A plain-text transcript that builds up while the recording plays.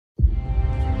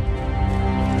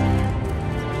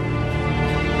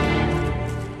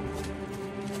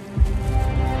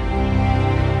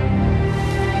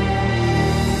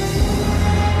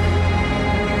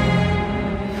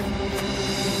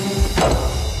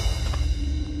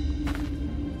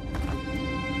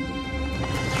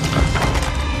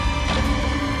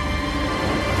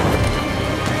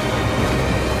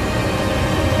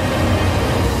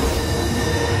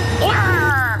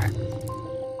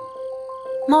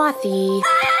Mothy.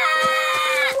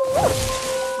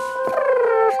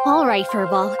 All right,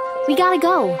 Furball. We gotta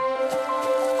go.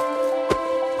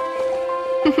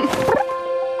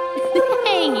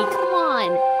 Hey, come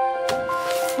on.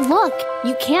 Look,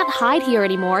 you can't hide here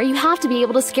anymore. You have to be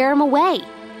able to scare him away.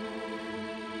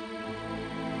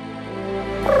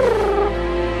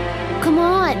 Come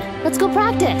on, let's go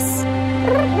practice.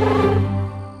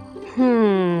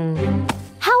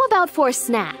 How about for a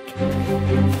snack?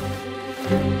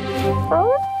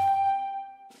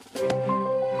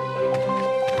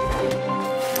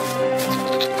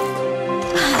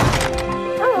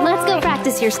 Let's go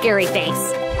practice your scary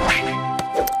face.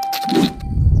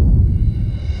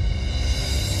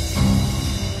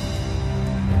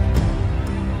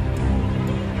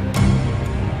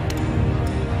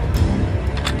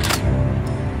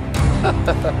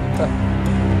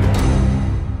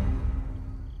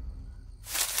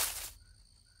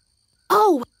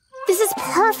 Oh, this is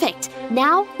perfect.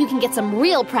 Now you can get some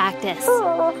real practice.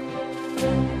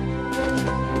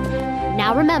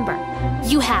 Now remember,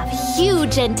 you have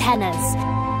huge antennas,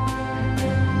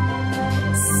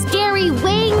 scary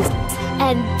wings,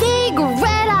 and big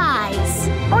red eyes.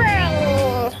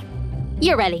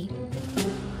 You're ready.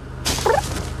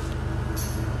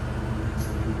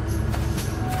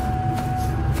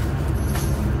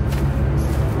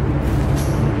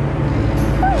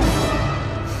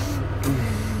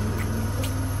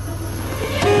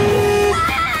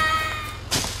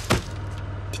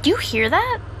 Did you hear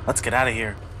that? Let's get out of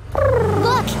here.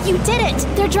 Look, you did it!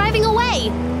 They're driving away!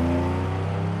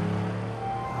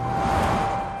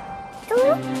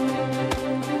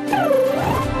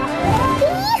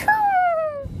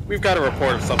 We've got a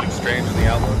report of something strange in the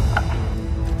outlook.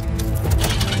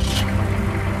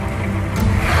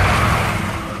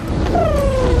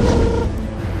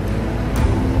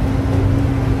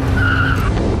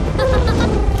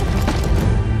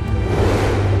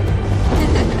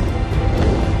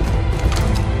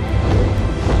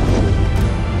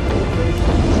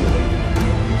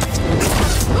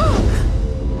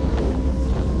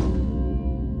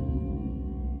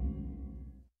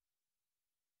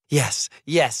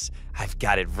 Yes, I've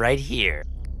got it right here.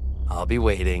 I'll be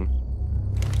waiting.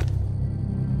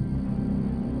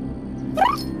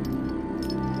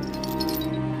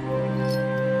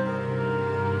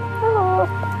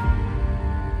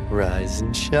 Rise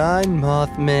and shine,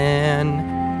 Mothman.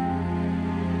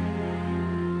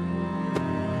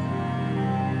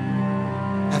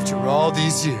 After all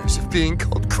these years of being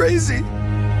called crazy,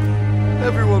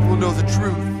 everyone will know the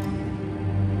truth.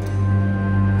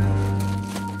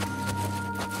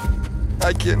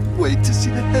 I can't wait to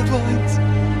see the headlines.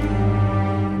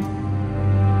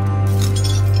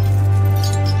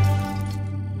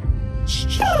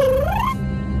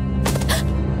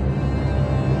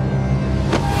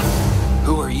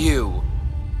 Who are you?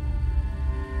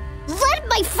 Let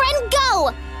my friend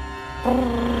go!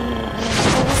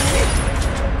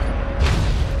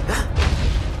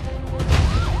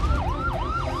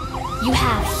 You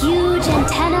have huge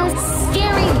antennas,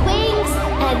 scary wings,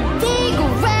 and big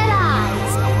red eyes.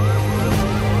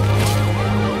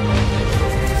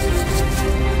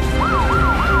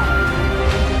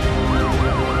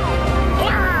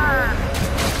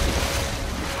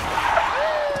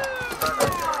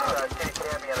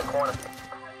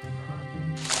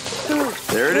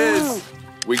 There it is.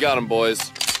 We got him,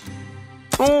 boys.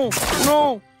 Oh,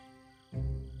 no!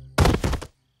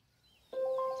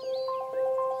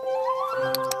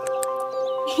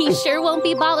 He sure won't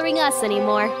be bothering us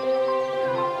anymore.